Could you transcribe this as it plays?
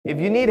If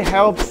you need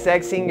help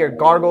sexing your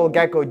gargoyle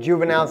gecko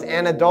juveniles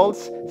and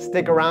adults,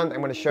 stick around. I'm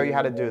going to show you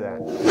how to do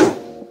that.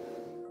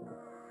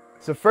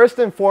 So first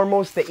and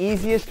foremost, the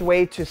easiest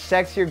way to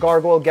sex your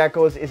gargoyle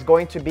geckos is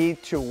going to be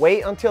to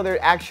wait until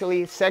they're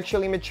actually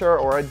sexually mature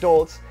or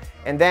adults,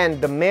 and then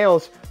the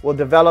males will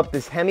develop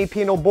this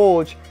hemipenal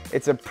bulge.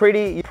 It's a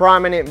pretty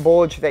prominent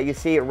bulge that you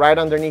see right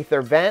underneath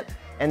their vent,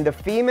 and the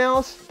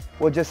females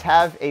will just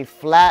have a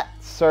flat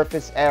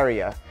surface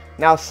area.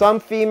 Now some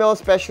females,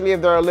 especially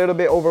if they're a little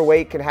bit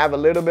overweight, can have a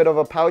little bit of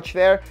a pouch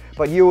there,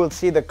 but you will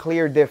see the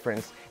clear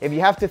difference. If you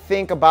have to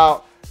think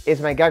about,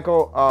 is my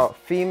gecko a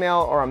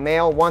female or a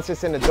male? Once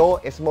it's an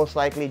adult, it's most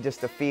likely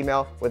just a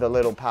female with a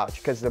little pouch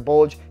because the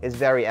bulge is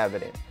very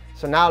evident.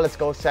 So now let's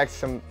go sex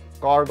some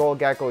gargoyle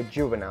gecko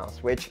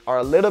juveniles, which are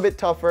a little bit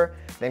tougher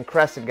than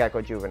crested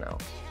gecko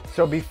juveniles.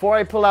 So before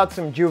I pull out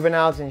some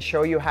juveniles and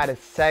show you how to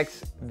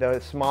sex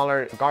the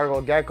smaller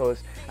gargoyle geckos,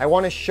 I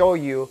want to show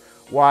you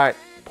what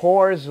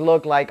pores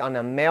look like on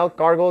a male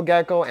gargoyle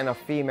gecko and a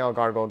female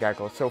gargoyle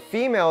gecko. So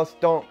females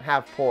don't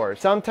have pores.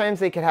 Sometimes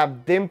they can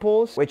have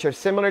dimples, which are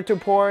similar to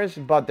pores,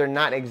 but they're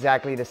not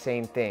exactly the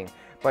same thing.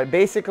 But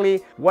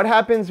basically, what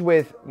happens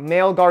with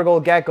male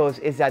gargoyle geckos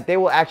is that they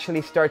will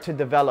actually start to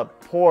develop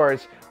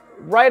pores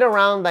right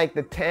around like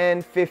the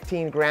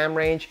 10-15 gram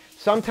range,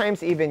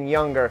 sometimes even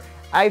younger.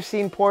 I've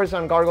seen pores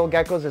on gargoyle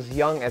geckos as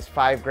young as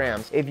 5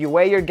 grams. If you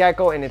weigh your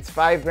gecko and it's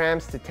 5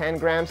 grams to 10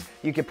 grams,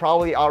 you could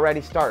probably already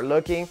start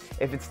looking.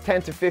 If it's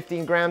 10 to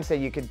 15 grams,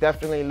 then you could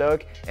definitely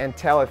look and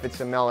tell if it's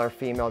a male or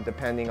female,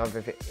 depending on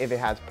if it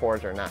has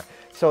pores or not.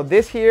 So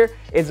this here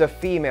is a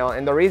female,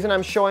 and the reason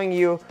I'm showing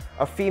you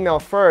a female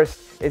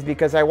first is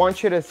because I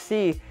want you to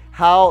see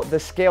how the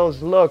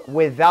scales look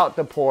without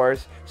the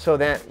pores, so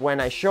that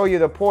when I show you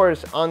the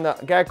pores on the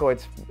gecko,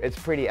 it's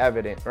pretty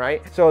evident,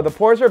 right? So the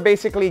pores are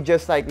basically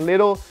just like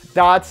little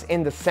dots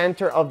in the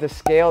center of the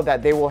scale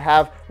that they will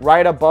have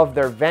right above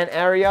their vent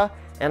area.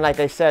 And like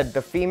I said,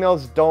 the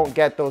females don't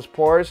get those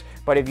pores,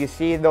 but if you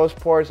see those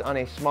pores on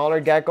a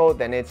smaller gecko,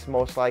 then it's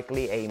most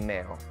likely a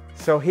male.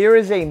 So here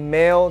is a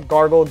male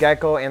gargoyle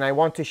gecko, and I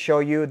want to show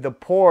you the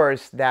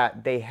pores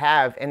that they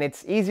have, and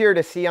it's easier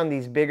to see on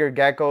these bigger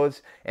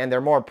geckos and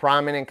they're more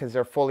prominent because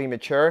they're fully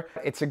mature.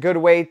 It's a good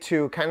way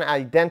to kind of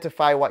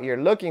identify what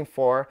you're looking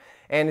for,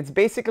 and it's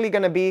basically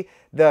going to be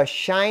the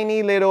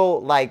shiny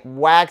little like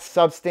wax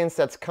substance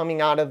that's coming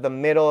out of the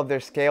middle of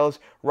their scales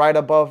right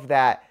above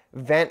that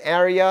vent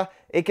area.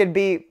 It could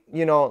be,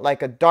 you know,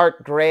 like a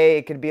dark gray,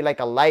 it could be like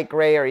a light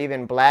gray or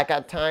even black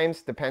at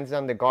times, depends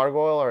on the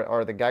gargoyle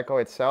or the gecko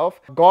itself.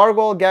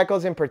 Gargoyle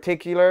geckos in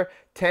particular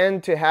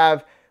tend to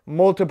have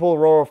multiple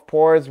row of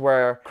pores,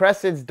 where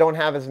cresteds don't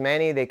have as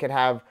many. They could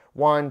have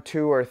 1,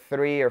 2, or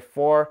 3, or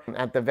 4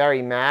 at the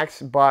very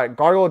max, but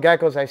gargoyle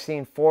geckos, I've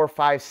seen 4,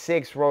 5,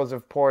 6 rows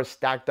of pores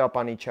stacked up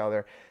on each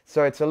other.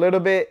 So it's a little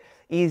bit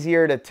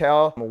easier to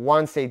tell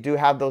once they do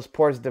have those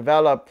pores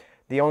developed.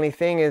 The only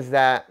thing is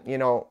that, you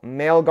know,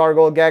 male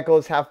gargoyle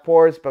geckos have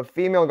pores, but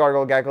female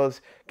gargoyle geckos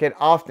can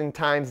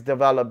oftentimes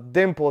develop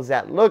dimples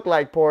that look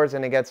like pores,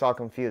 and it gets all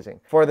confusing.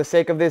 For the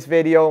sake of this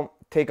video,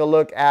 take a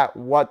look at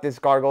what this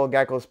gargoyle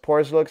gecko's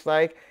pores looks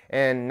like,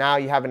 and now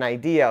you have an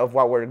idea of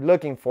what we're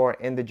looking for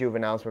in the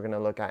juveniles we're going to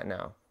look at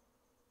now.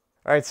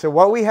 Alright, so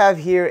what we have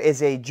here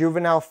is a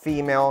juvenile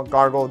female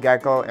gargoyle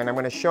gecko, and I'm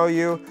going to show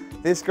you.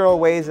 This girl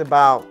weighs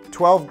about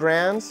 12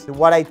 grams.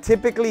 What I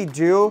typically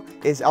do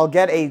is I'll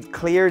get a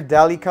clear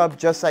deli cup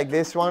just like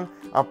this one.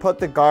 I'll put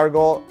the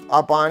gargoyle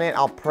up on it.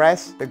 I'll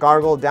press the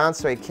gargoyle down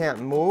so it can't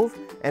move.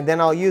 And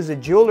then I'll use a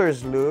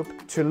jeweler's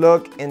loupe to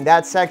look in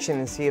that section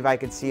and see if I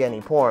could see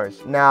any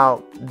pores.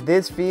 Now,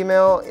 this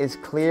female is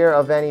clear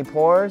of any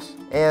pores.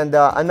 And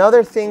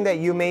another thing that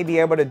you may be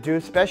able to do,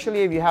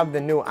 especially if you have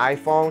the new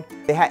iPhone,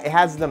 it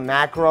has the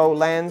macro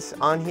lens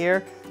on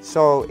here.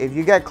 So if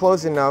you get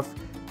close enough,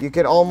 you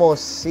could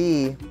almost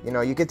see, you know,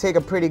 you could take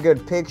a pretty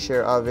good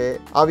picture of it.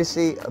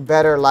 Obviously,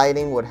 better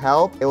lighting would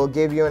help. It will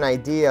give you an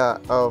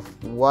idea of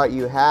what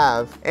you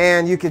have,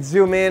 and you could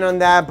zoom in on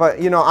that,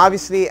 but you know,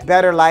 obviously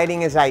better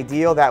lighting is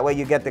ideal. That way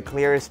you get the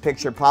clearest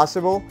picture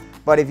possible.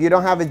 But if you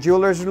don't have a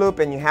jeweler's loupe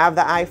and you have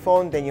the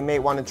iPhone, then you may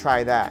want to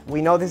try that.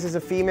 We know this is a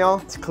female.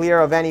 It's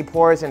clear of any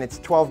pores, and it's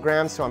 12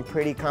 grams, so I'm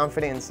pretty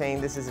confident in saying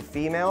this is a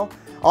female.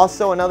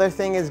 Also, another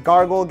thing is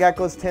gargoyle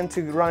geckos tend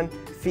to run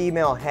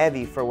female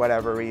heavy for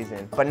whatever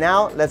reason. But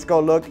now let's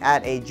go look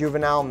at a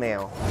juvenile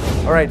male.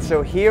 Alright,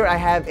 so here I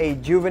have a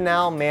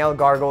juvenile male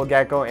gargoyle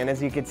gecko, and as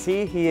you can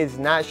see, he is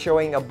not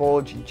showing a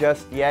bulge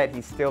just yet.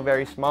 He's still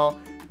very small,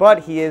 but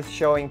he is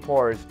showing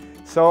pores.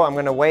 So I'm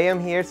gonna weigh him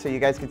here so you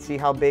guys can see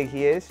how big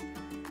he is.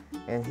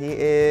 And he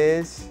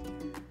is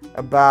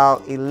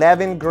about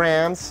 11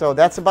 grams, so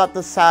that's about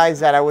the size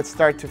that I would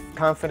start to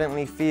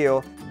confidently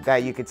feel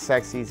that you could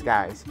sex these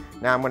guys.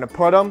 Now I'm gonna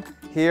put them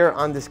here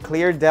on this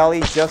clear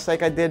deli just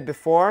like I did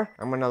before.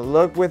 I'm gonna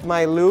look with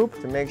my loupe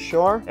to make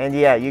sure, and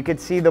yeah, you could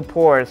see the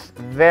pores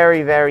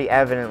very, very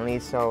evidently.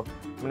 So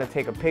I'm gonna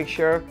take a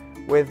picture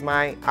with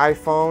my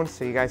iPhone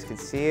so you guys can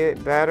see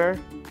it better.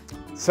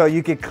 So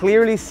you could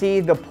clearly see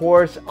the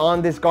pores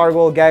on this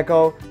gargoyle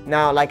gecko.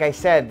 Now, like I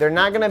said, they're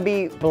not gonna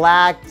be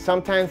black.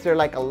 Sometimes they're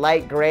like a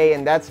light gray,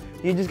 and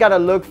you just gotta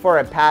look for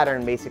a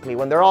pattern basically.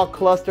 When they're all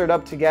clustered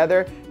up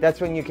together,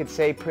 that's when you could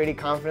say pretty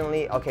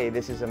confidently, okay,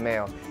 this is a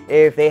male.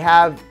 If they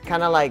have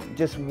kind of like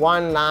just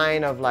one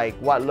line of like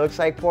what looks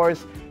like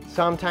pores,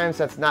 sometimes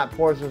that's not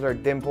pores, those are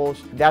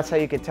dimples. That's how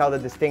you can tell the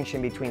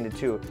distinction between the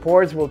two.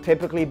 Pores will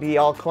typically be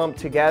all clumped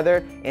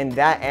together. In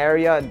that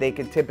area, they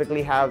could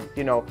typically have,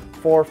 you know,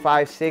 4,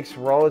 5, 6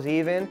 rows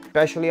even,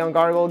 especially on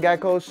gargoyle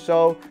geckos.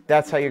 So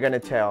that's how you're gonna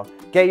tell.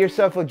 Get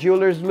yourself a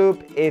jeweler's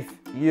loupe if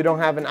you don't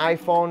have an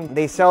iPhone.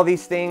 They sell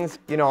these things,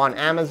 you know, on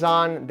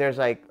Amazon. There's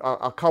like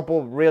a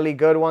couple really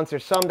good ones.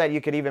 There's some that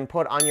you could even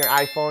put on your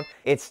iPhone.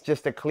 It's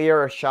just a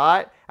clearer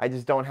shot. I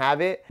just don't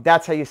have it.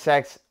 That's how you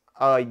sex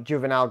a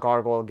juvenile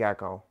gargoyle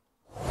gecko.